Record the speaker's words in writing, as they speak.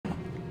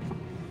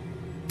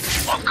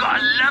I've got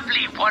a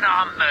lovely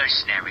one-armed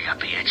mercenary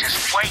up here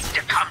just waiting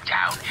to come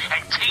down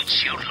and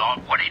teach you lot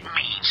what it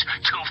means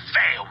to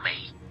fail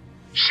me.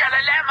 Shall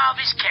I let him out of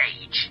his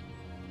cage?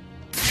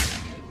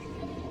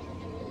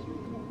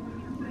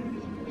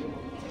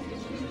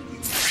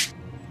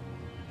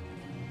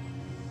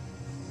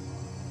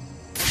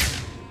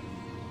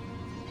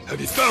 Have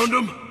you found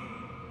him?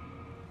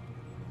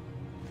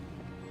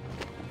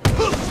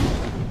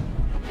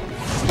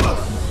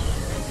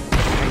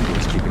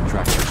 Penguin's keeping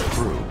track of his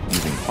crew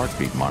using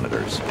heartbeat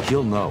monitors.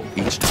 He'll know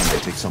each time they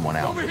take someone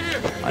out. Over here! I need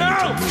to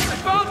Now! move. I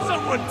found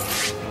someone!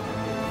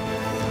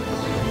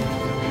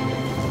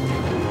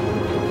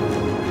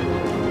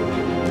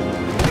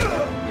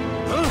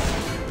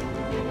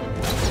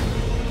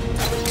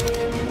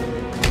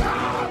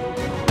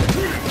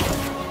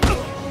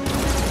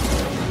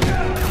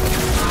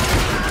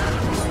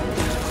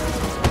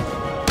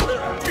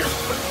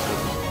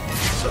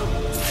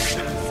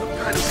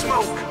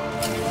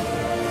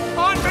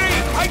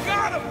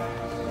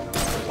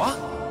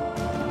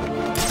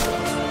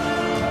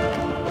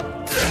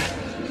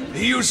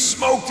 He used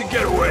smoke to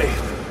get away.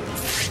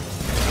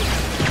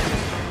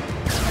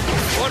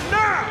 What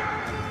now?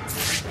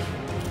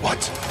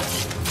 What?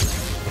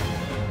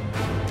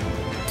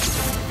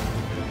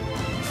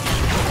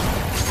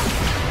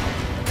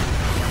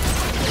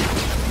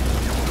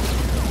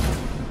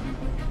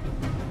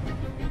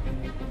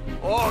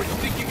 Oh, you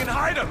think you can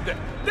hide up there?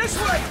 This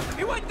way!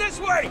 He went this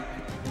way!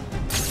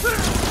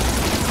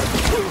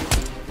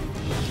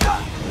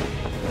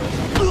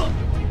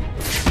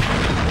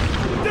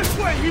 This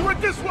way! He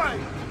went this way!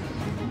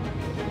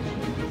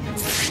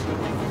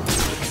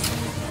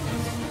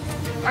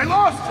 I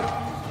lost him!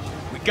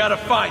 We gotta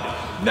find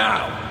him,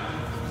 now!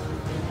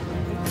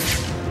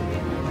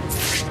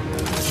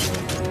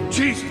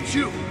 Jesus,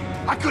 you!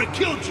 I could've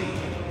killed you!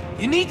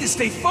 You need to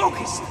stay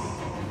focused!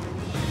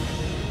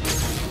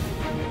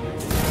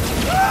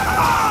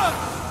 Ah!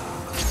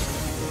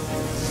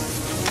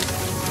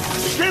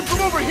 It came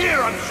from over here,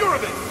 I'm sure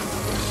of it!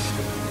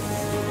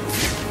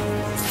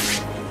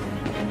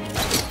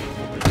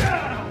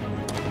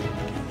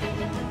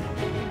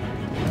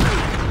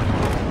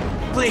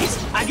 Please,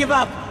 I give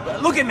up.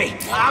 Look at me.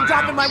 I'm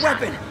dropping my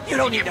weapon. You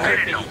don't need to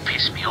hurt me. Don't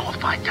piss me off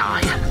by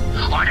dying.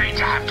 I don't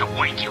have to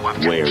wake you up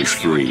to Where's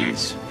kill you again.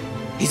 Freeze?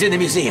 He's in the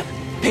museum.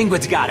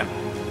 Penguin's got him.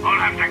 I'll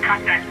have to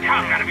cut that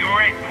tongue out of your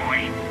head,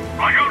 boy.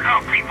 I don't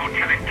know people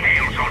telling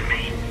tales on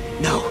me.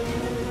 No.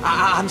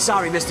 I'm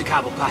sorry, Mr.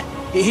 Cobblepot.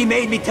 He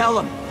made me tell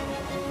him.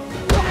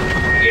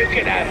 You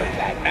can have it,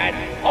 lad, man.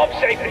 I'm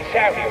safe and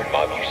sound here in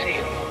my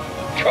museum.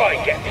 Try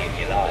and get me if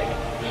you like.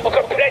 I've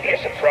got plenty of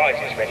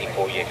surprises ready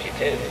for you if you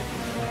do.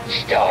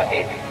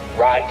 Starting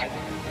right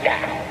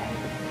now.